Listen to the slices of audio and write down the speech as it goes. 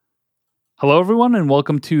Hello, everyone, and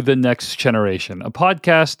welcome to The Next Generation, a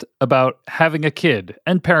podcast about having a kid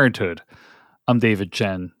and parenthood. I'm David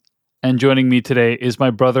Chen, and joining me today is my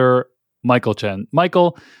brother, Michael Chen.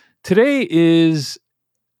 Michael, today is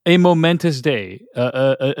a momentous day,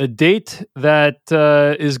 a date that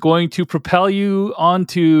is going to propel you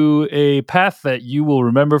onto a path that you will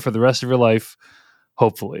remember for the rest of your life,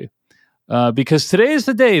 hopefully. Because today is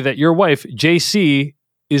the day that your wife, JC,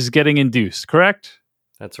 is getting induced, correct?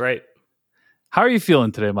 That's right. How are you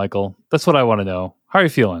feeling today, Michael? That's what I want to know. How are you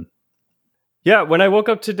feeling? Yeah, when I woke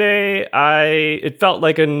up today, it felt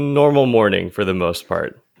like a normal morning for the most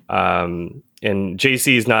part. And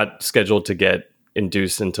JC is not scheduled to get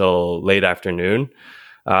induced until late afternoon.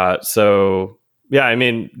 So yeah, I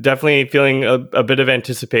mean, definitely feeling a bit of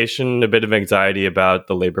anticipation, a bit of anxiety about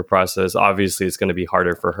the labor process. Obviously, it's going to be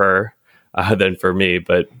harder for her than for me.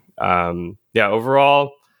 But yeah,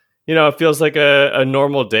 overall, you know, it feels like a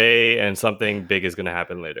normal day and something big is going to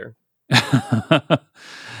happen later.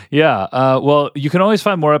 Yeah. Well, you can always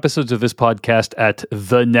find more episodes of this podcast at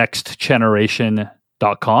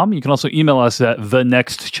thenextgeneration.com. You can also email us at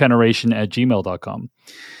thenextgeneration@gmail.com.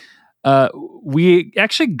 We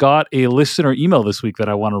actually got a listener email this week that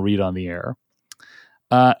I want to read on the air.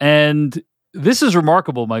 And this is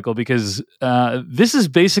remarkable, Michael, because this is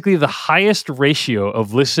basically the highest ratio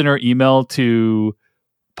of listener email to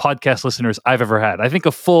podcast listeners I've ever had. I think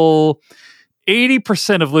a full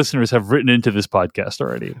 80% of listeners have written into this podcast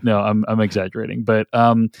already. No, I'm exaggerating, but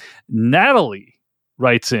Natalie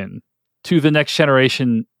writes in to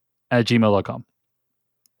thenextgeneration@gmail.com.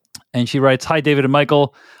 And she writes, "Hi, David and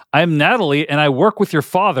Michael. I'm Natalie, and I work with your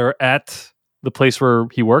father at the place where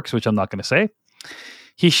he works, which I'm not going to say.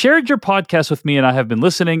 He shared your podcast with me, and I have been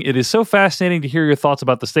listening. It is so fascinating to hear your thoughts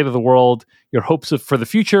about the state of the world, your hopes for the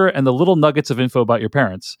future, and the little nuggets of info about your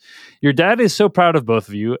parents. Your dad is so proud of both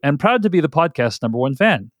of you, and proud to be the podcast's #1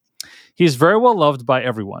 fan. He is very well loved by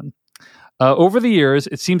everyone. Over the years,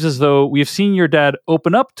 it seems as though we have seen your dad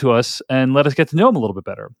open up to us and let us get to know him a little bit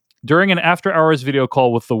better. During an after-hours video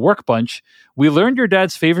call with the work bunch, we learned your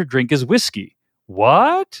dad's favorite drink is whiskey."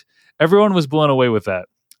 What? Everyone was blown away with that.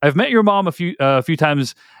 "I've met your mom a few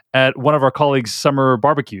times at one of our colleagues' summer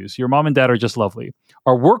barbecues. Your mom and dad are just lovely.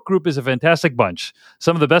 Our work group is a fantastic bunch.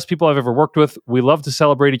 Some of the best people I've ever worked with. We love to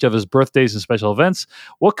celebrate each other's birthdays and special events.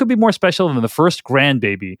 What could be more special than the first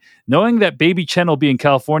grandbaby? Knowing that baby Chen will be in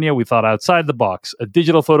California, we thought outside the box. A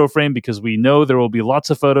digital photo frame because we know there will be lots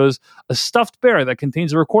of photos. A stuffed bear that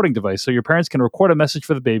contains a recording device so your parents can record a message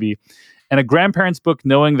for the baby. And a grandparent's book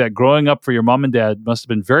knowing that growing up for your mom and dad must have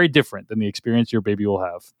been very different than the experience your baby will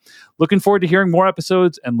have. Looking forward to hearing more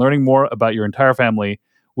episodes and learning more about your entire family.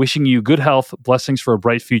 Wishing you good health, blessings for a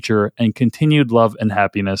bright future, and continued love and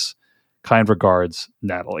happiness. Kind regards,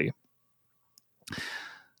 Natalie."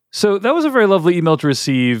 So that was a very lovely email to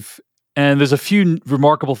receive, and there's a few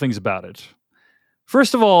remarkable things about it.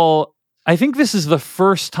 First of all, I think this is the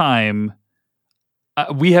first time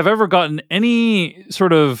we have ever gotten any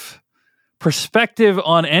sort of perspective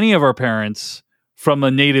on any of our parents from a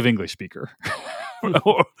native English speaker.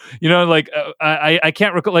 You know, like I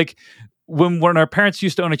can't recall, like when our parents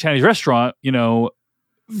used to own a Chinese restaurant, you know,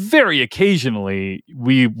 very occasionally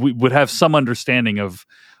we would have some understanding of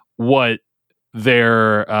what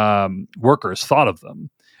their workers thought of them.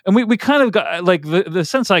 And we kind of got, like, the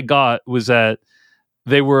sense I got was that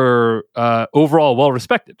they were overall well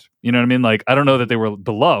respected. You know what I mean? Like, I don't know that they were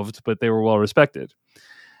beloved, but they were well respected.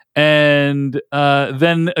 And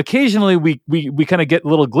then occasionally we kind of get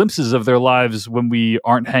little glimpses of their lives when we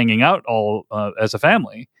aren't hanging out all as a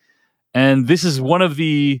family. And this is one of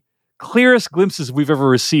the clearest glimpses we've ever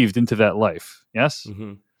received into that life. Yes?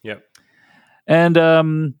 Mm-hmm. Yeah.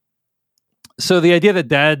 And so the idea that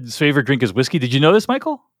dad's favorite drink is whiskey, did you know this,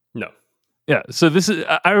 Michael? No. Yeah. So this is,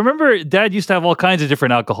 I remember dad used to have all kinds of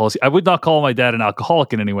different alcohols. I would not call my dad an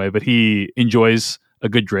alcoholic in any way, but he enjoys a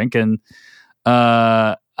good drink. And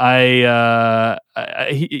it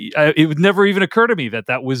would never even occur to me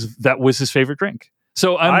that was his favorite drink.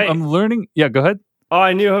 So I'm learning. Yeah, go ahead. Oh,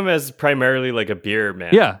 I knew him as primarily like a beer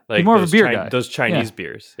man. Yeah, like more of a beer guy. Those Chinese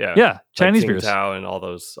beers. Yeah, yeah, Chinese like beers. Tsingtao and all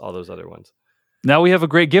those other ones. Now we have a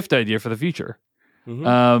great gift idea for the future.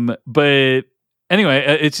 Mm-hmm. But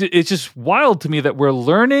anyway, it's just wild to me that we're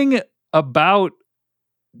learning about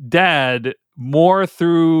dad more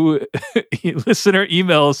through listener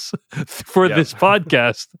emails for this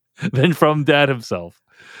podcast than from dad himself.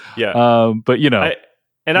 Yeah. But you know.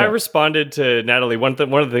 I responded to Natalie. One of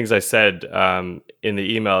the things I said in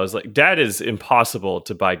the email is like, dad is impossible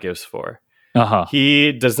to buy gifts for. Uh-huh.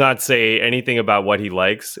 He does not say anything about what he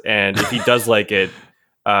likes. And if he does like it,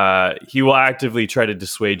 he will actively try to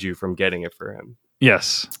dissuade you from getting it for him.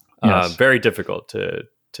 Yes. Very difficult to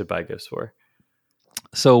buy gifts for.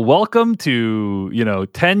 So welcome to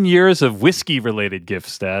 10 years of whiskey related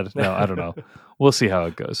gifts, Dad. No, I don't know. We'll see how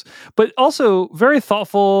it goes. But also very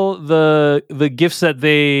thoughtful the gifts that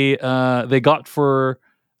they got for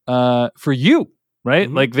you, right?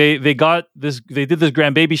 Mm-hmm. Like they got this, they did this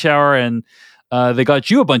grand baby shower, and they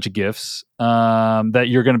got you a bunch of gifts that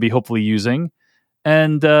you're going to be hopefully using.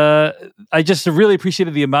 And I just really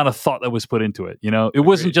appreciated the amount of thought that was put into it. It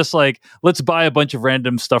wasn't just like, let's buy a bunch of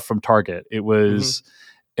random stuff from Target. It was,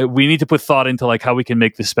 we need to put thought into like how we can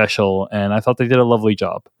make this special. And I thought they did a lovely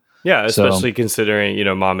job. Yeah, especially considering,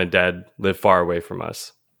 mom and dad live far away from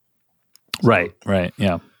us. So. Right.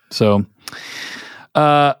 Yeah. So,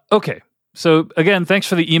 okay. So again, thanks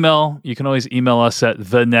for the email. You can always email us at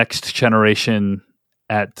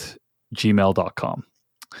thenextgeneration@gmail.com.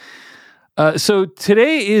 So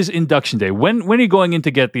today is induction day. When are you going in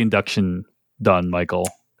to get the induction done, Michael?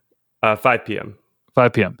 5 p.m.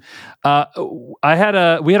 5 p.m. We had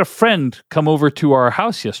a friend come over to our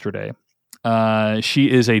house yesterday. She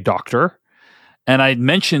is a doctor, and I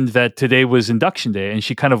mentioned that today was induction day, and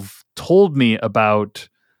she kind of told me about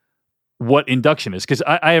what induction is, because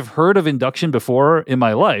I have heard of induction before in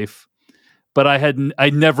my life, but I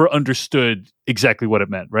never understood exactly what it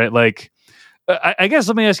meant. Right, like. I guess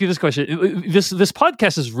let me ask you this question. This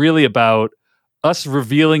podcast is really about us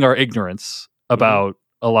revealing our ignorance about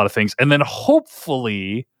a lot of things, and then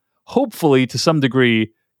hopefully to some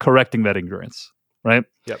degree correcting that ignorance, right?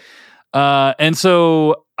 Yep. And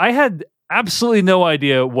so I had absolutely no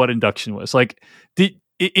idea what induction was. Like,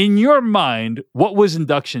 in your mind, what was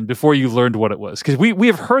induction before you learned what it was? Because we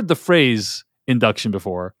have heard the phrase induction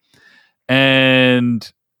before, and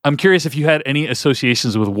I'm curious if you had any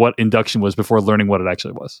associations with what induction was before learning what it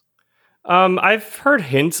actually was. I've heard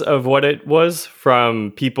hints of what it was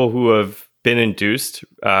from people who have been induced,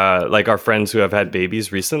 like our friends who have had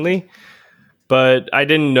babies recently. But I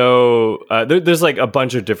didn't know. There's like a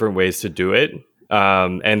bunch of different ways to do it.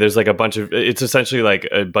 And there's like it's essentially like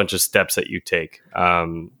a bunch of steps that you take.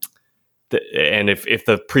 And if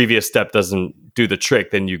the previous step doesn't do the trick,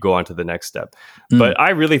 then you go on to the next step. But I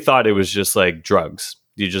really thought it was just like drugs.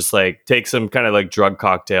 You just like take some kind of like drug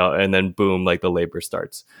cocktail, and then boom, like the labor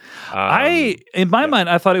starts. In my mind,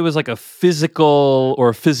 I thought it was like a physical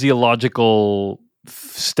or physiological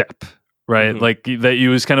step, right? Like that you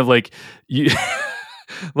was kind of like you,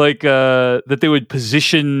 like that they would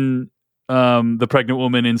position the pregnant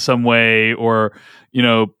woman in some way, or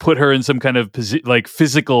put her in some kind of like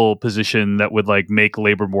physical position that would like make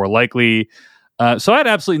labor more likely. So I had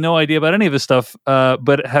absolutely no idea about any of this stuff,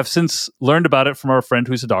 but have since learned about it from our friend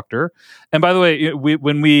who's a doctor. And by the way,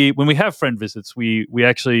 when we have friend visits, we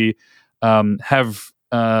actually have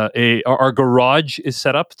our garage is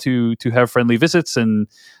set up to have friendly visits, and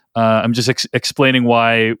I'm just explaining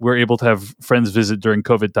why we're able to have friends visit during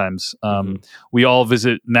COVID times. We all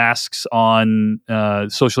visit masks on,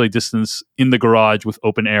 socially distance in the garage with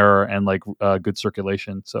open air and like good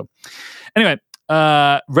circulation. So anyway.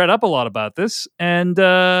 Read up a lot about this, and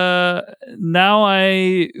now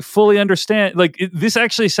I fully understand. Like, this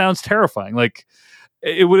actually sounds terrifying. Like,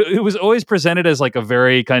 it was always presented as like a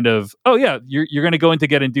very kind of, oh yeah, you're going to go in to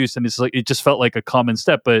get induced, and it's like it just felt like a common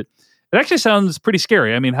step, but it actually sounds pretty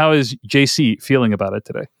scary. I mean, how is JC feeling about it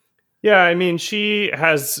today? Yeah, I mean, she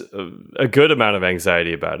has a good amount of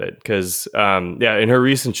anxiety about it because, in her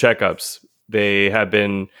recent checkups, they have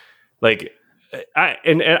been like.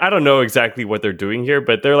 And I don't know exactly what they're doing here,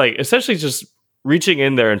 but they're like essentially just reaching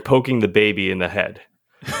in there and poking the baby in the head.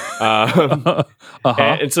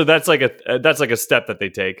 And so that's like a step that they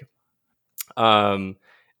take. And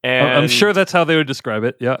I'm sure that's how they would describe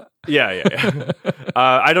it. Yeah.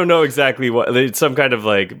 I don't know exactly what. It's some kind of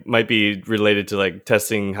like might be related to like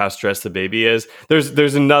testing how stressed the baby is.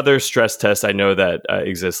 There's another stress test I know that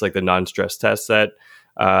exists, like the non-stress test that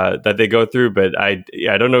they go through, but I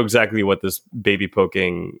don't know exactly what this baby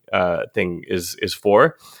poking thing is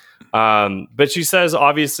for. But she says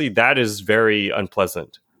obviously that is very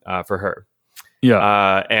unpleasant for her.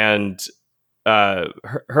 Yeah, and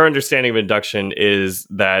her understanding of induction is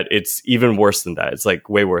that it's even worse than that. It's like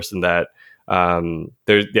way worse than that.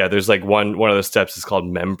 There's like one of the steps is called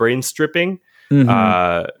membrane stripping,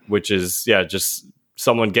 which is just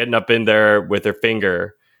someone getting up in there with their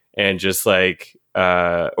finger and just like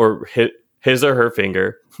or his or her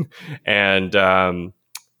finger and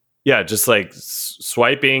just like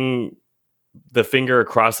swiping the finger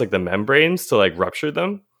across like the membranes to like rupture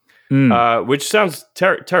them, which sounds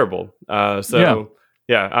terrible. I'm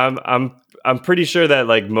I'm pretty sure that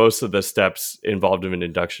like most of the steps involved in an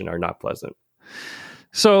induction are not pleasant.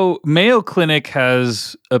 So Mayo Clinic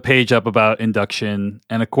has a page up about induction,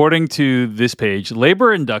 and according to this page,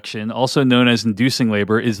 labor induction, also known as inducing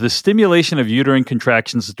labor, is the stimulation of uterine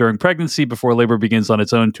contractions during pregnancy before labor begins on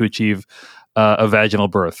its own to achieve a vaginal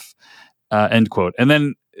birth. End quote. And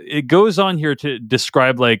then it goes on here to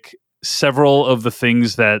describe like several of the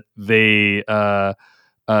things that they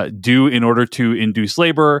do in order to induce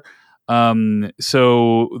labor.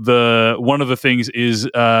 So one of the things is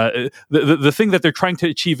the thing that they're trying to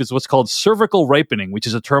achieve is what's called cervical ripening, which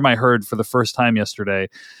is a term I heard for the first time yesterday.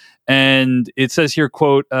 And it says here,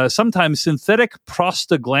 quote, sometimes synthetic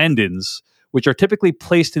prostaglandins, which are typically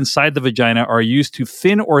placed inside the vagina, are used to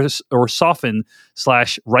thin or soften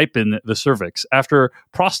 / ripen the cervix. After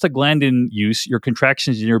prostaglandin use, your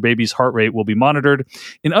contractions in your baby's heart rate will be monitored.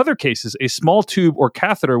 In other cases, a small tube or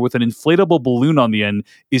catheter with an inflatable balloon on the end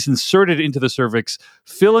is inserted into the cervix.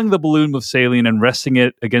 Filling the balloon with saline and resting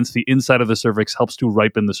it against the inside of the cervix helps to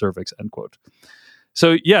ripen the cervix, end quote.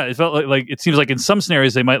 So yeah, it felt like it seems like in some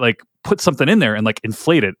scenarios they might like put something in there and like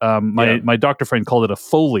inflate it. My doctor friend called it a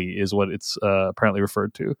Foley, is what it's apparently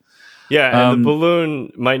referred to. Yeah, and the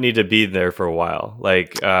balloon might need to be there for a while.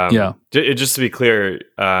 Like, just to be clear,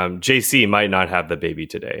 JC might not have the baby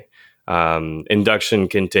today. Induction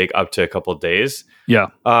can take up to a couple of days. Yeah,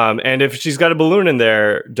 and if she's got a balloon in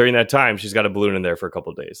there during that time, she's got a balloon in there for a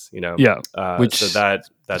couple of days. You know, which so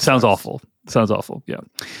that sounds awful. Sounds awful. Yeah.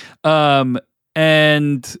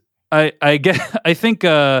 And I think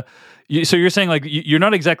so you're saying like you're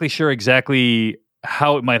not exactly sure exactly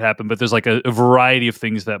how it might happen, but there's like a variety of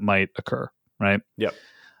things that might occur, right? Yep.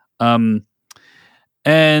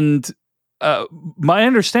 And my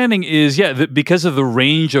understanding is that because of the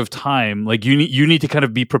range of time, like you need to kind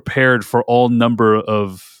of be prepared for all number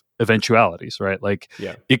of eventualities, right? Like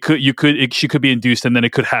she could be induced and then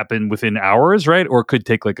it could happen within hours, right? Or it could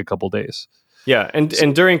take like a couple days. Yeah, and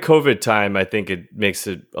during COVID time, I think it makes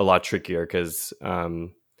it a lot trickier because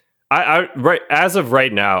as of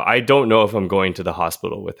right now, I don't know if I'm going to the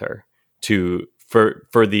hospital with her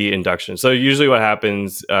for the induction. So usually, what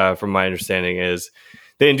happens, from my understanding, is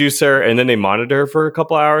they induce her and then they monitor her for a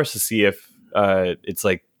couple hours to see if it's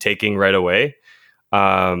like taking right away.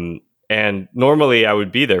 And normally, I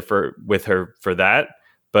would be there with her for that,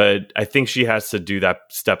 but I think she has to do that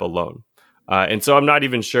step alone. And so I'm not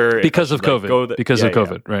even sure because of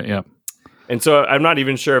COVID, right? Yeah. And so I'm not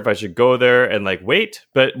even sure if I should go there and like wait,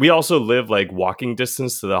 but we also live like walking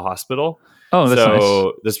distance to the hospital. Oh, that's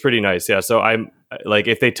nice. That's pretty nice. Yeah. So I'm like,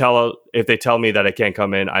 if they tell me that I can't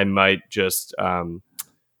come in, I might just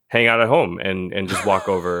hang out at home and just walk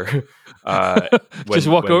over.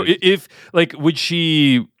 Over. If like, would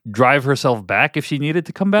she drive herself back if she needed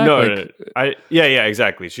to come back? No. Yeah,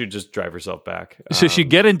 exactly. She would just drive herself back. So she'd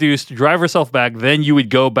get induced, drive herself back, then you would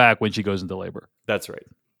go back when she goes into labor. That's right.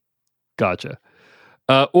 Gotcha.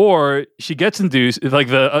 Or she gets induced, like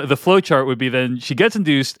the flow chart would be then she gets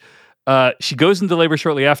induced, she goes into labor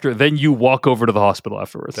shortly after, then you walk over to the hospital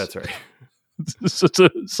afterwards. That's right.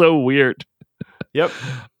 so weird. Yep.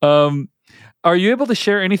 Are you able to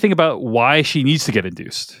share anything about why she needs to get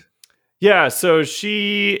induced? Yeah, so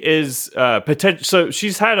she is potential. So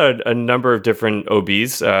she's had a number of different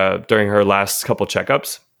OBs during her last couple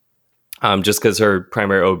checkups, just because her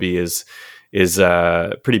primary OB is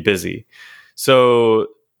pretty busy. So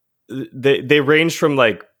they range from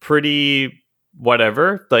like pretty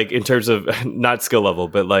whatever, like in terms of not skill level,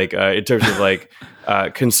 but like in terms of like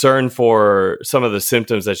concern for some of the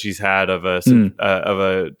symptoms that she's had of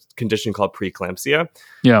a condition called preeclampsia.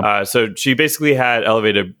 Yeah. So she basically had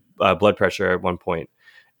elevated blood pressure at one point.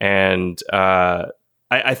 And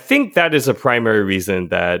I think that is a primary reason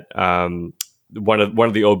that one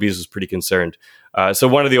of the OBs was pretty concerned. So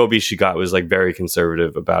one of the OBs she got was like very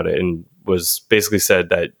conservative about it and was basically said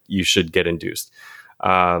that you should get induced.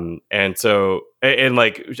 And so, and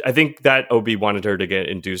like, I think that OB wanted her to get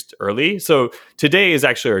induced early. So today is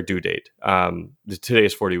actually our due date. Today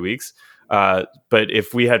is 40 weeks. But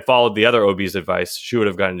if we had followed the other OB's advice, she would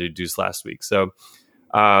have gotten induced last week. So,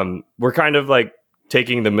 we're kind of like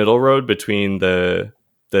taking the middle road between the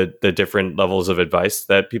different levels of advice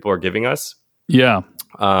that people are giving us. Yeah.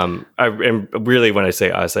 And really, when I say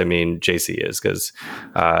us, I mean JC is, because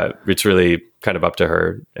it's really kind of up to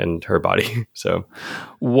her and her body. So,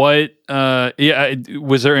 what?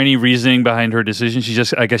 Was there any reasoning behind her decision?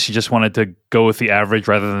 I guess she just wanted to go with the average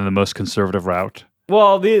rather than the most conservative route.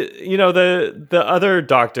 Well, the other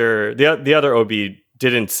doctor, the other OB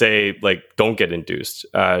didn't say like don't get induced.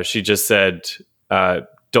 She just said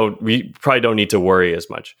we probably don't need to worry as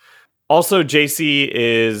much. Also, JC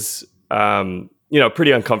is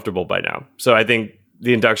pretty uncomfortable by now. So I think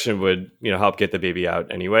the induction would, help get the baby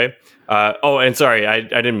out anyway. And sorry, I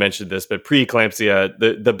didn't mention this, but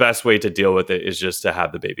preeclampsia, the best way to deal with it is just to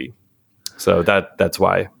have the baby. So that's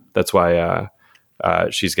why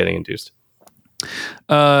she's getting induced.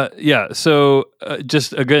 So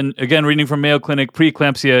just again, reading from Mayo Clinic,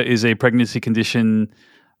 preeclampsia is a pregnancy condition,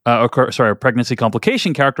 a pregnancy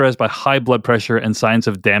complication characterized by high blood pressure and signs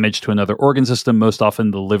of damage to another organ system, most often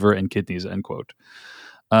the liver and kidneys, end quote.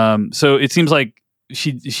 So it seems like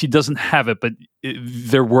she doesn't have it, but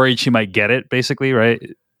they're worried she might get it, basically, right?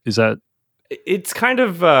 Is that? It's kind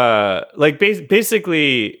of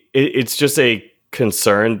basically it's just a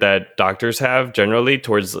concern that doctors have generally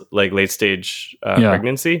towards like late stage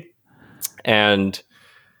pregnancy, and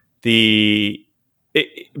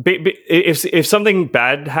if something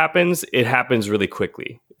bad happens, it happens really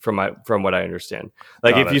quickly from what I understand.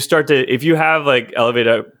 Like if you have like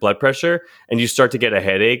elevated blood pressure and you start to get a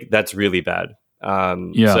headache, that's really bad.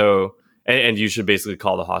 So and you should basically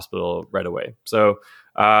call the hospital right away. So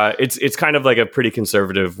it's kind of like a pretty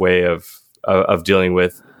conservative way of dealing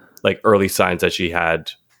with like early signs that she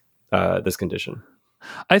had this condition.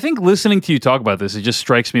 I think listening to you talk about this, it just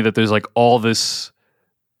strikes me that there's like all this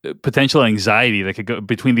potential anxiety that could go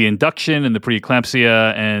between the induction and the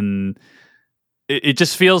preeclampsia, and it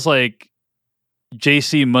just feels like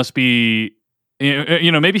JC must be,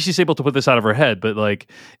 maybe she's able to put this out of her head, but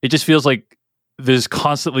like it just feels like there's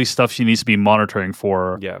constantly stuff she needs to be monitoring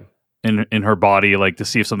for in her body, like to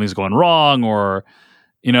see if something's going wrong, or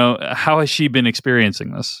how has she been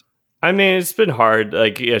experiencing this? I mean, it's been hard.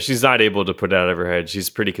 Like, she's not able to put it out of her head. She's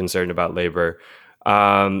pretty concerned about labor.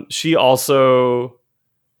 She also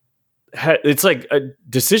it's like a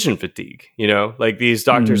decision fatigue, like these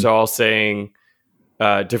doctors are all saying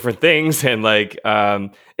different things, and like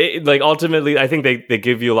ultimately I think they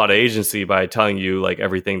give you a lot of agency by telling you like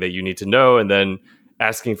everything that you need to know and then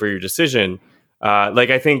asking for your decision.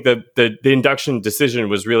 I think the induction decision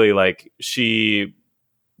was really like she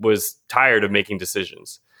was tired of making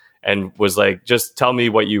decisions and was like, just tell me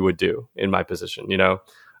what you would do in my position,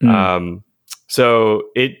 so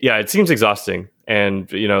it seems exhausting, and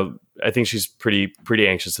I think she's pretty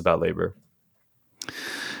anxious about labor.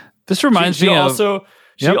 This reminds me of...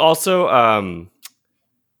 She also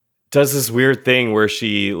does this weird thing where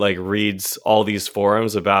she like reads all these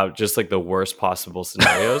forums about just like the worst possible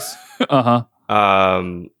scenarios.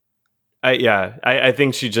 I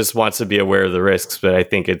think she just wants to be aware of the risks, but I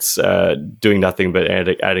think it's doing nothing but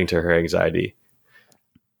adding to her anxiety.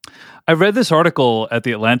 I read this article at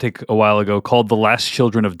The Atlantic a while ago called "The Last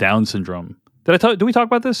Children of Down Syndrome." Did we talk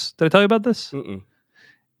about this? Did I tell you about this? Mm-mm.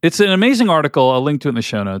 It's an amazing article. I'll link to it in the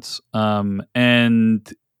show notes.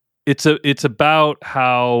 And it's about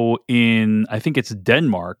how I think it's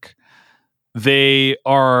Denmark, they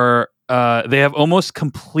have almost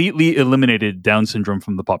completely eliminated Down syndrome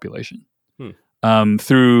from the population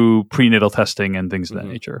through prenatal testing and things of that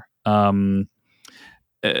nature.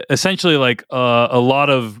 Essentially, like a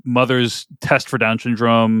lot of mothers test for Down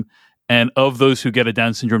syndrome, and of those who get a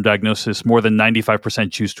Down syndrome diagnosis, more than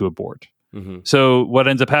 95% choose to abort. So what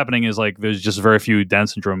ends up happening is like there's just very few Down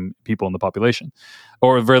syndrome people in the population,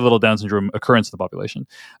 or very little Down syndrome occurrence in the population.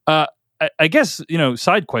 I guess,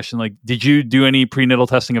 side question, like, did you do any prenatal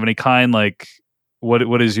testing of any kind? Like,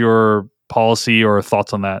 what is your policy or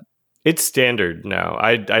thoughts on that? It's standard now.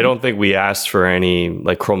 I don't think we asked for any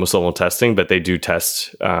like chromosomal testing, but they do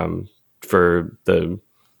test for the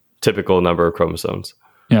typical number of chromosomes.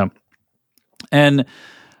 Yeah. And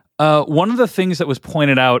one of the things that was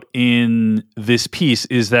pointed out in this piece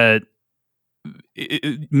is that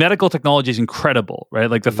medical technology is incredible, right?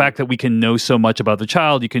 Like the fact that we can know so much about the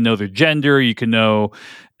child, you can know their gender, you can know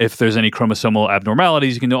if there's any chromosomal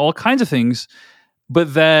abnormalities, you can know all kinds of things,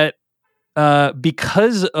 but that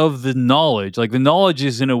because of the knowledge, like the knowledge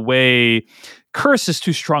is in a way, curse is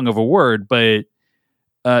too strong of a word, but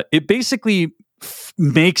it basically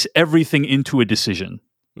makes everything into a decision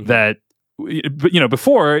that,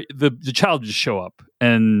 before the child would just show up,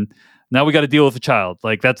 and now we got to deal with the child.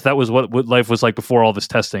 Like that was what life was like before all this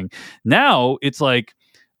testing. Now it's like,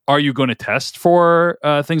 are you going to test for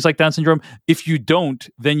things like Down syndrome? If you don't,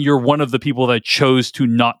 then you're one of the people that chose to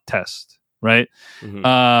not test, right?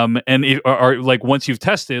 And like once you've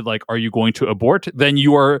tested, like, are you going to abort? Then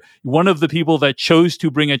you are one of the people that chose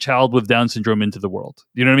to bring a child with Down syndrome into the world.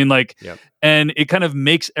 You know what I mean? Like, and it kind of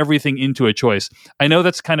makes everything into a choice. I know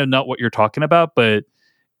that's kind of not what you're talking about, but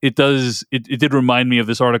it did remind me of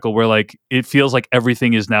this article where like it feels like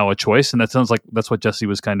everything is now a choice, and that sounds like that's what Jesse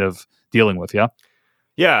was kind of dealing with.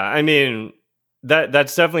 Yeah. I mean,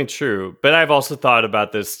 That's definitely true. But I've also thought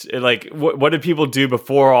about this, like, what did people do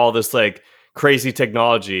before all this like crazy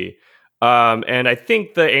technology? And I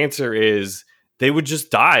think the answer is they would just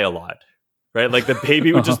die a lot, right? Like the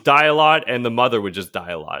baby would just die a lot, and the mother would just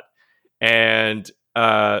die a lot. And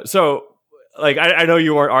so, like, I know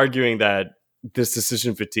you weren't arguing that this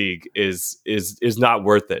decision fatigue is not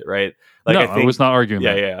worth it, right? Like, no, I was not arguing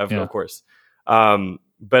that. Of course.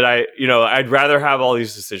 But I'd rather have all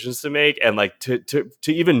these decisions to make, and like to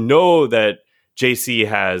even know that JC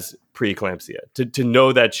has preeclampsia, to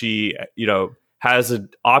know that she, has an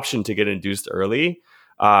option to get induced early,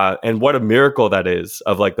 and what a miracle that is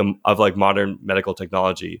of modern medical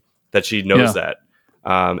technology that she knows that,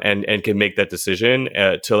 and can make that decision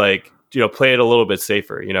to play it a little bit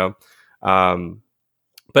safer,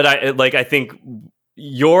 But I think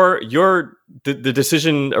the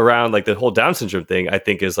decision around like the whole Down syndrome thing, I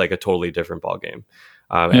think is like a totally different ballgame.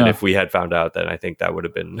 And if we had found out, then I think that would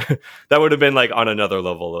have been like on another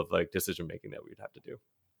level of like decision making that we'd have to do.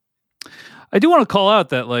 I do want to call out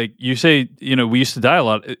that, like you say, we used to die a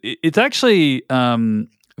lot. It's actually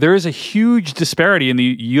there is a huge disparity in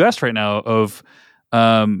the U.S. right now of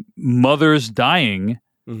mothers dying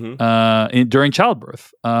during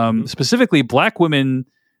childbirth. Specifically, Black women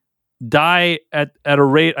die at a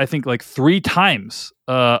rate, I think, like 3 times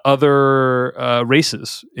other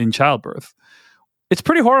races in childbirth. It's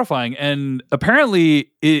pretty horrifying, and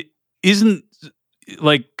apparently it isn't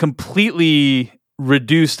like completely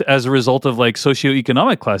reduced as a result of like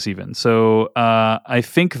socioeconomic class even. So I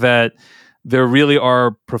think that there really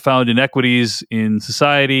are profound inequities in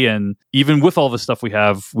society, and even with all the stuff we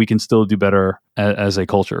have, we can still do better as a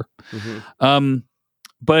culture.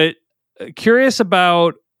 But curious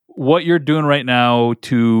about what you're doing right now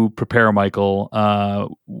to prepare, Michael.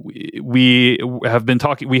 We have been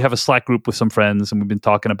talking. We have a Slack group with some friends, and we've been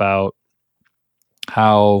talking about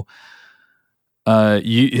how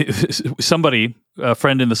somebody, a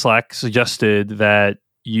friend in the Slack, suggested that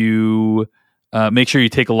you make sure you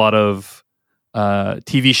take a lot of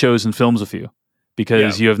TV shows and films with you,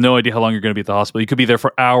 because you have no idea how long you're going to be at the hospital. You could be there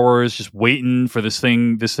for hours just waiting for this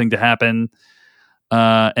thing to happen.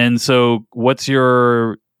 And so, what's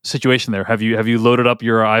your situation there? Have you loaded up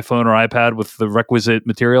your iPhone or iPad with the requisite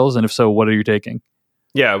materials? And if so, what are you taking?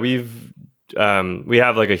 Yeah, we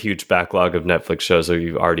have like a huge backlog of Netflix shows that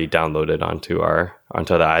we've already downloaded onto the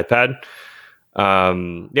iPad. I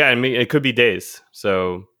mean, it could be days.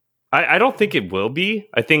 So I don't think it will be.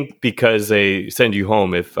 I think because they send you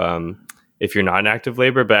home if you're not in active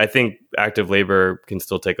labor, but I think active labor can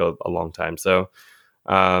still take a long time. So,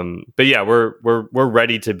 but yeah, we're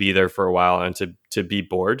ready to be there for a while and to be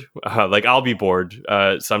bored. Like I'll be bored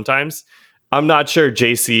sometimes. I'm not sure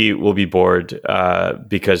JC will be bored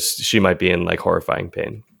because she might be in like horrifying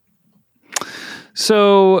pain.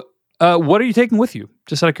 So, what are you taking with you?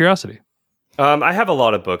 Just out of curiosity. I have a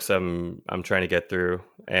lot of books I'm trying to get through,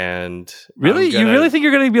 and really, you really think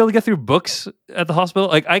you're going to be able to get through books at the hospital?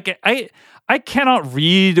 Like I cannot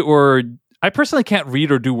read, or I personally can't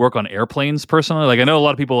read or do work on airplanes. Personally, like I know a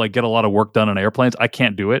lot of people like get a lot of work done on airplanes. I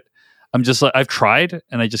can't do it. I'm just like, I've tried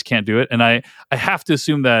and I just can't do it, and I have to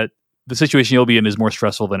assume that the situation you'll be in is more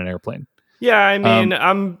stressful than an airplane. Yeah, I mean,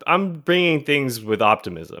 I'm bringing things with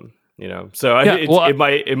optimism, So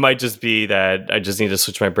it might just be that I just need to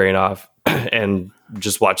switch my brain off and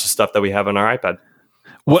just watch the stuff that we have on our iPad.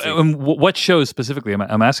 What shows specifically?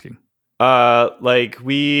 I'm asking. Like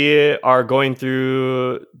we are going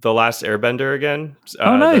through The Last Airbender again.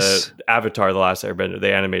 Nice. The Avatar: The Last Airbender,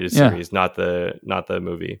 the animated series, not the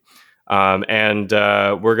movie. And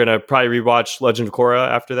we're gonna probably rewatch Legend of Korra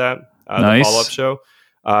after that. The follow-up show.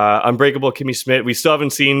 Unbreakable Kimmy Schmidt. We still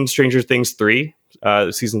haven't seen Stranger Things 3,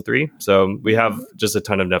 season 3. So we have just a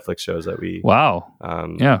ton of Netflix shows that we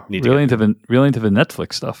need really into the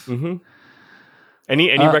Netflix stuff. Mm-hmm.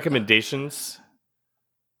 Any recommendations?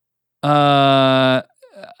 For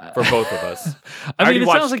both of us. I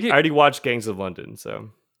already watched Gangs of London. So.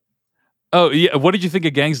 Oh yeah, what did you think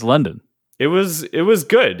of Gangs of London? It was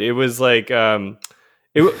good. It was like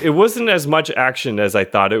it wasn't as much action as I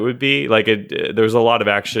thought it would be. Like there was a lot of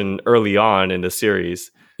action early on in the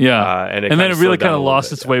series. Yeah, and then it really kind of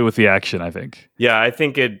lost its way with the action, I think. Yeah, I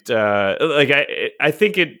think it I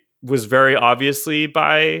think it was very obviously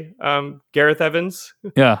by Gareth Evans.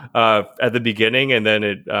 Yeah, at the beginning, and then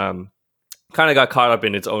it kind of got caught up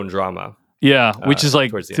in its own drama. Yeah, which is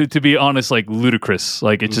like to be honest, like ludicrous.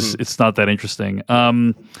 Like it just it's not that interesting.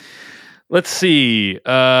 Let's see.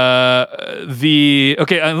 Let me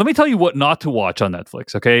tell you what not to watch on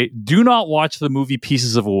Netflix. Okay, do not watch the movie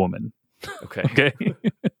Pieces of a Woman. Okay. Okay.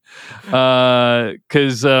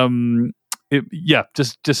 Because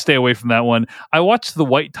just stay away from that one. I watched The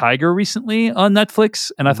White Tiger recently on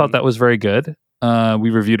Netflix, and I thought that was very good. We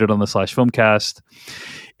reviewed it on the /Filmcast.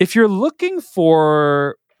 If you're looking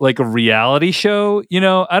for like a reality show,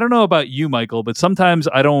 I don't know about you, Michael, but sometimes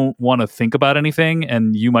I don't want to think about anything,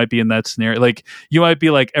 and you might be in that scenario. Like you might be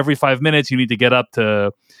like every 5 minutes you need to get up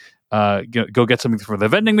to go get something from the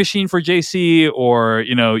vending machine for JC, or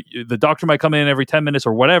the doctor might come in every 10 minutes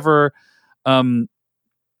or whatever. In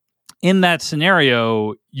that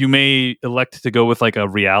scenario, you may elect to go with like a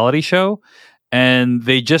reality show, and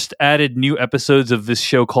they just added new episodes of this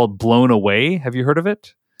show called Blown Away. Have you heard of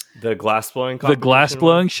it? The glass blowing competition? The glass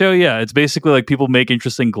blowing show, yeah. It's basically like people make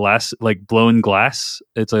interesting glass, like blown glass.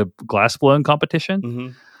 It's a glass blowing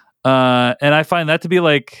competition. And I find that to be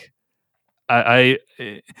like,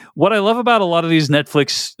 what I love about a lot of these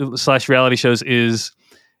Netflix /reality shows is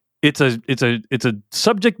it's a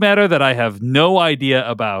subject matter that I have no idea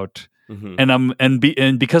about.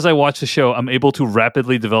 And because I watch the show, I'm able to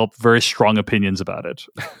rapidly develop very strong opinions about it.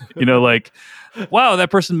 Like, wow, that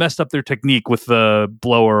person messed up their technique with the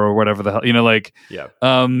blower or whatever the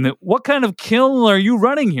hell. What kind of kiln are you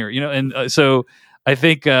running here? And so I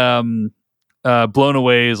think Blown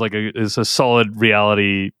Away is is a solid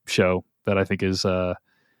reality show that I think is at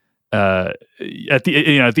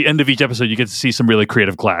the end of each episode you get to see some really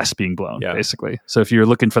creative glass being blown, basically. So if you're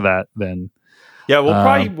looking for that, then. Yeah,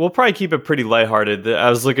 we'll probably keep it pretty lighthearted. I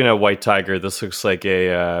was looking at White Tiger. This looks like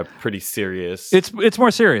a pretty serious. It's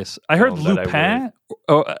more serious. I heard Lupin,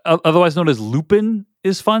 otherwise known as Lupin,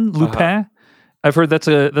 is fun. Lupin. I've heard that's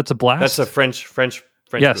a blast. That's a French movie,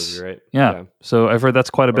 right? Yeah. So I've heard that's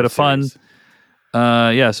quite a bit of fun. So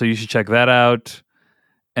you should check that out.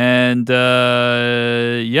 And those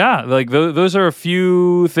are a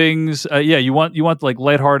few things. You want like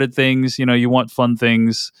lighthearted things. You want fun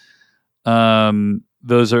things.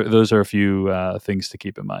 Those are a few things to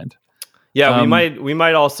keep in mind. Yeah, we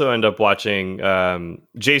might also end up watching.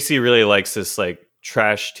 JC really likes this like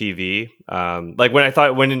trash TV. Like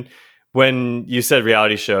when you said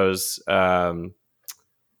reality shows, some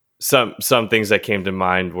things that came to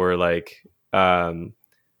mind were like,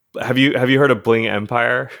 have you heard of Bling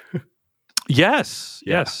Empire? Yes.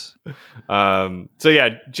 So yeah,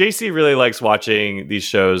 JC really likes watching these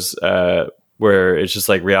shows where it's just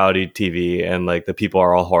like reality TV and like the people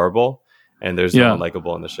are all horrible and there's no one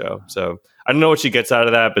likable in the show. So I don't know what she gets out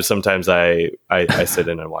of that, but sometimes I sit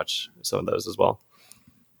in and watch some of those as well.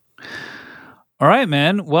 All right,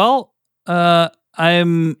 man. Well, I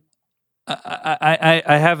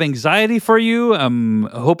have anxiety for you. I'm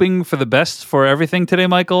hoping for the best for everything today,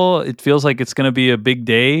 Michael. It feels like it's going to be a big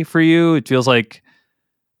day for you. It feels like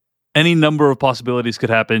any number of possibilities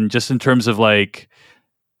could happen just in terms of like,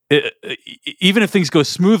 even if things go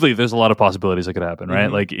smoothly, there's a lot of possibilities that could happen,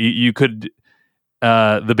 right? Like you could,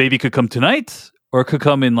 the baby could come tonight, or it could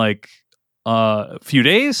come in like a few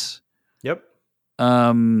days. Yep.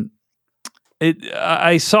 I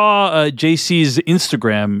saw JC's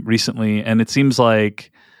Instagram recently, and it seems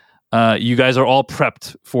like you guys are all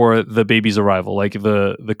prepped for the baby's arrival. Like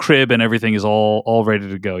the crib and everything is all ready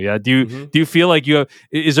to go. Yeah. Do you feel like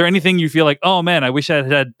is there anything you feel like, oh man, I wish I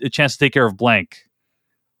had a chance to take care of blank?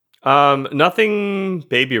 Nothing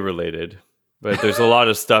baby related, but there's a lot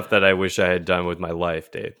of stuff that I wish I had done with my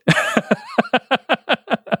life, Dave.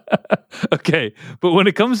 Okay, but when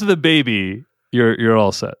it comes to the baby, you're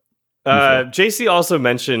all set. JC also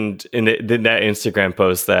mentioned in that Instagram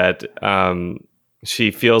post that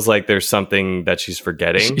she feels like there's something that she's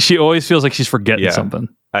forgetting. She always feels like she's forgetting something.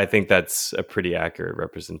 I think that's a pretty accurate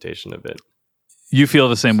representation of it. You feel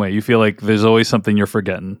the same way. You feel like there's always something you're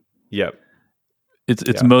forgetting. Yep.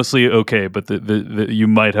 It's mostly okay, but the you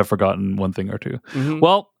might have forgotten one thing or two.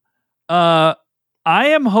 Well, I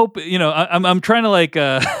am hoping. I'm trying to like.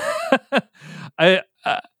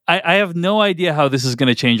 I have no idea how this is going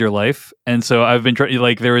to change your life, and so I've been trying.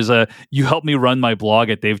 Like, there is you helped me run my blog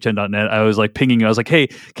at davechen.net. I was like pinging you. I was like, hey,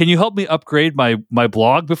 can you help me upgrade my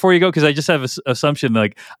blog before you go? Because I just have an assumption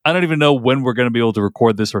like I don't even know when we're going to be able to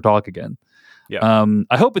record this or talk again. Yeah.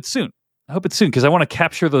 I hope it's soon. Because I want to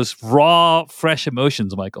capture those raw, fresh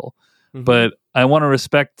emotions, Michael. But I want to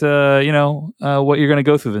respect, what you're going to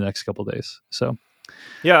go through the next couple of days. So,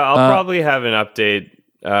 yeah, I'll probably have an update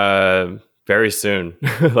very soon,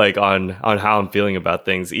 like on how I'm feeling about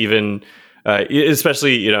things. Even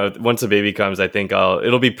especially, once the baby comes, I think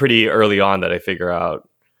it'll be pretty early on that I figure out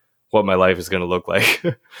what my life is going to look like.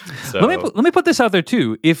 So let me put this out there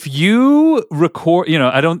too. If you record,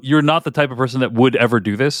 you're not the type of person that would ever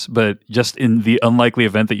do this, but just in the unlikely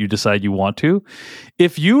event that you decide you want to,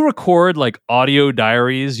 if you record like audio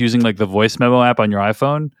diaries using like the voice memo app on your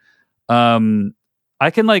iPhone,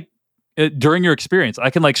 I can like during your experience, I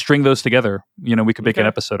can like string those together. We could make an Okay.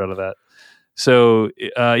 episode out of that. So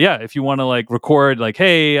yeah, if you want to like record like,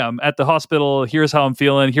 hey, I'm at the hospital. Here's how I'm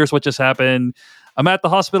feeling. Here's what just happened. I'm at the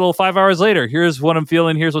hospital 5 hours later. Here's what I'm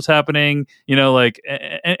feeling. Here's what's happening. Like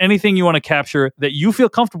anything you want to capture that you feel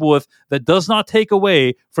comfortable with that does not take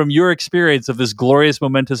away from your experience of this glorious,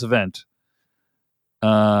 momentous event.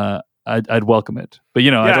 I'd welcome it. But I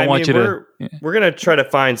don't want you to. We're gonna try to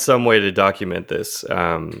find some way to document this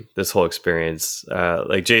this whole experience.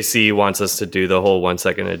 Like JC wants us to do the whole 1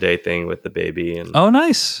 second a day thing with the baby. And oh,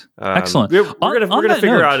 nice, excellent. We're gonna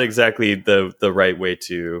figure out exactly the right way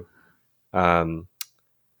to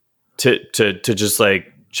just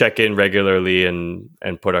like check in regularly and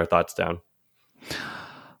put our thoughts down.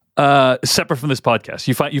 Separate from this podcast,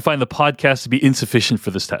 you find the podcast to be insufficient for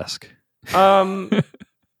this task.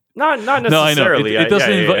 Not necessarily. No, I know. It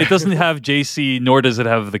doesn't. It doesn't have JC, nor does it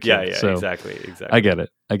have the kid. Yeah, so exactly. I get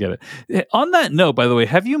it. On that note, by the way,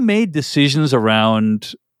 have you made decisions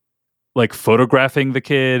around like photographing the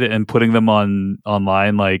kid and putting them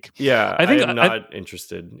online? Like, yeah, I think I'm not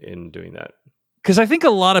interested in doing that because I think a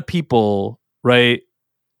lot of people, right,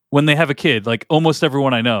 when they have a kid, like almost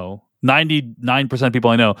everyone I know, 99% of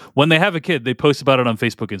people I know, when they have a kid, they post about it on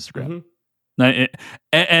Facebook, Instagram. Mm-hmm.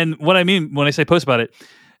 And what I mean when I say post about it.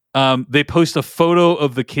 They post a photo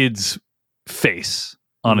of the kid's face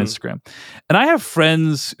on Instagram. And I have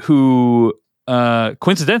friends who,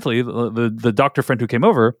 coincidentally, the doctor friend who came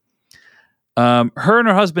over, her and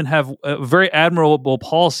her husband have a very admirable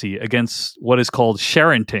policy against what is called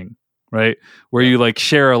sharenting, right? Where you like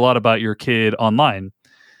share a lot about your kid online.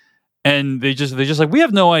 And they just like, we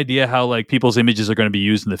have no idea how like people's images are going to be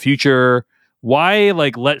used in the future. Why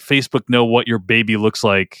like let Facebook know what your baby looks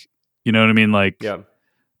like? You know what I mean? Like, yeah.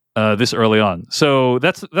 This early on. So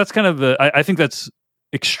that's kind of I think that's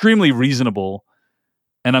extremely reasonable.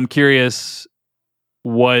 And I'm curious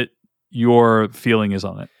what your feeling is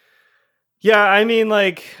on it. Yeah, I mean,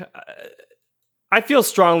 like, I feel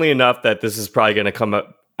strongly enough that this is probably going to come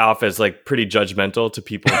off as like pretty judgmental to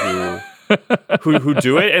people who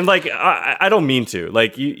do it. And like, I don't mean to.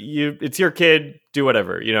 Like, you it's your kid, do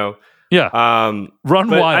whatever, Yeah. Run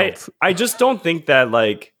wild. I just don't think that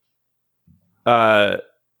like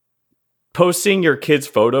posting your kids'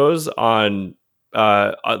 photos on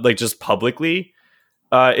like just publicly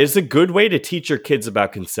is a good way to teach your kids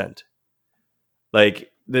about consent. Like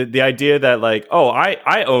the idea that like, oh,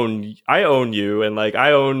 I own you and like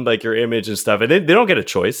I own like your image and stuff, and they don't get a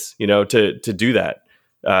choice, to do that,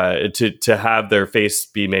 to have their face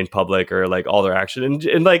be made public or like all their action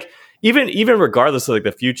and like even regardless of like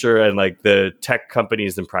the future and like the tech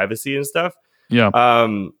companies and privacy and stuff. Yeah.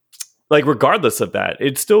 Like regardless of that,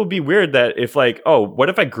 it'd still be weird that if like, oh, what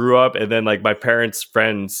if I grew up and then like my parents'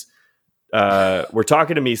 friends were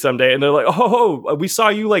talking to me someday and they're like, oh, we saw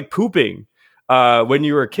you like pooping when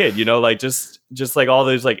you were a kid, like just like all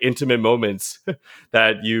those like intimate moments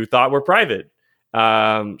that you thought were private.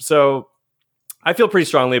 So I feel pretty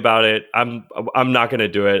strongly about it. I'm not going to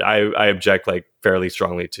do it. I object like fairly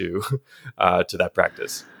strongly to that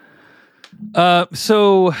practice.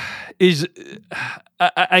 So is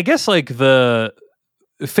I guess like the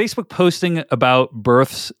Facebook posting about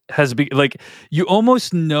births has been like you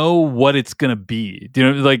almost know what it's gonna be.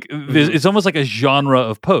 Like it's almost like a genre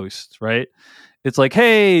of posts, right? It's like,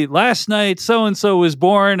 hey, last night so and so was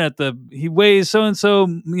born he weighs so and so.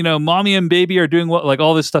 Mommy and baby are doing what, like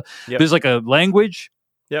all this stuff. Yep. There's like a language,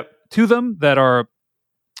 to them that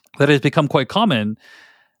has become quite common,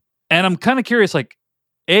 and I'm kind of curious, like.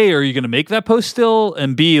 A, are you going to make that post still?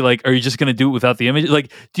 And B, like, are you just going to do it without the image?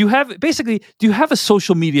 Like, do you have a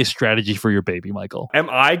social media strategy for your baby, Michael? Am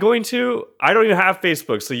I going to? I don't even have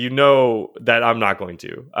Facebook, so that I'm not going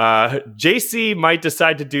to. JC might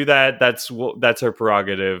decide to do that. That's her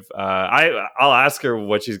prerogative. I'll ask her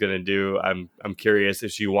what she's going to do. I'm curious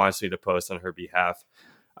if she wants me to post on her behalf.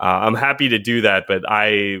 I'm happy to do that, but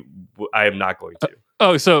I am not going to.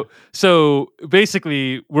 Oh, so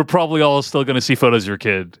basically, we're probably all still going to see photos of your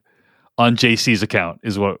kid on JC's account,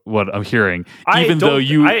 is what I'm hearing. Even though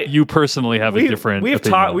you personally have a different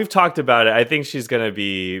opinion. We've talked about it. I think she's going to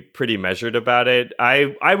be pretty measured about it.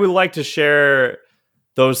 I would like to share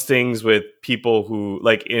those things with people who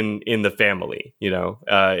like in the family,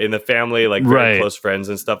 in the family, like very close friends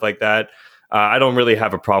and stuff like that. I don't really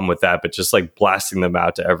have a problem with that, but just like blasting them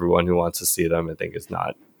out to everyone who wants to see them, I think is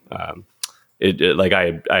not. I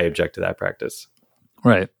object to that practice.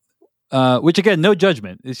 Right. Which again, no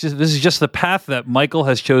judgment. This is just the path that Michael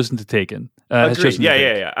has chosen to take.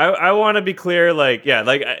 Yeah. I want to be clear.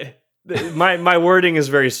 My wording is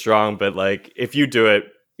very strong, but like if you do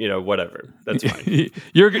it, whatever. That's fine.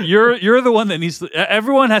 You're the one that needs to,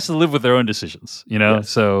 everyone has to live with their own decisions, Yes.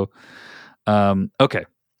 So okay.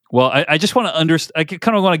 Well, I just want to understand. I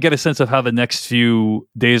kind of want to get a sense of how the next few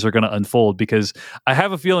days are going to unfold, because I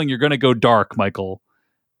have a feeling you're going to go dark, Michael.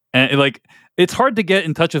 And it's hard to get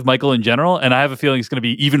in touch with Michael in general, and I have a feeling it's going to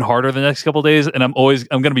be even harder the next couple of days. And I'm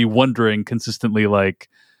going to be wondering consistently,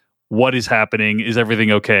 what is happening? Is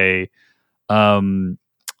everything okay? And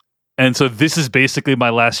so this is basically my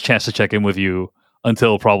last chance to check in with you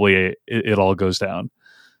until probably it all goes down.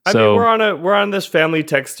 I mean, we're on this family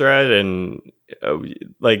text thread, and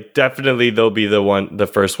definitely they'll be the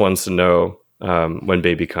first ones to know when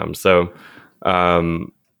baby comes. So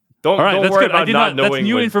don't worry about not knowing. That's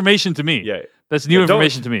new information to me. Yeah, that's new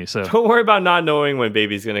information to me. So don't worry about not knowing when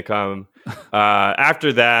baby's going to come.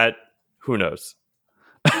 After that, who knows?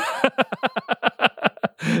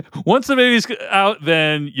 Once the baby's out,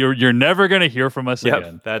 then you're never going to hear from us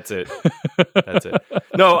again. That's it. That's it.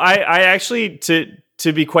 No, I actually,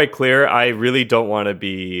 to be quite clear, I really don't want to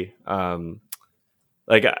be I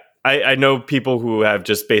know people who have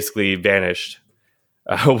just basically vanished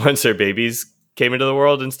once their babies came into the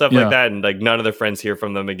world and stuff like that, and none of their friends hear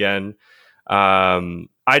from them again.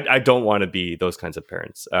 I don't want to be those kinds of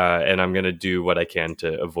parents, and I'm going to do what I can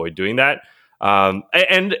to avoid doing that.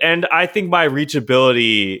 And I think my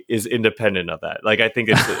reachability is independent of that. I think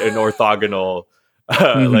it's an orthogonal,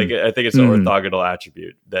 I think it's an orthogonal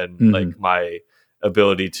attribute than my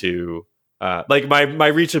ability to, my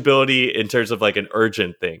reachability in terms of an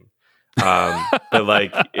urgent thing.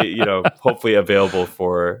 But hopefully available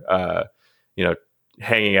for,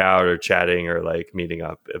 hanging out or chatting or meeting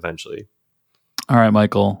up eventually. All right,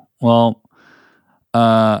 Michael. Well,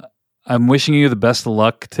 I'm wishing you the best of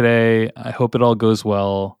luck today. I hope it all goes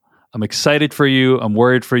well. I'm excited for you. I'm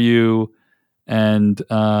worried for you. And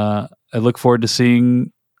I look forward to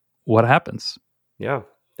seeing what happens. Yeah.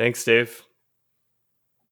 Thanks, Dave.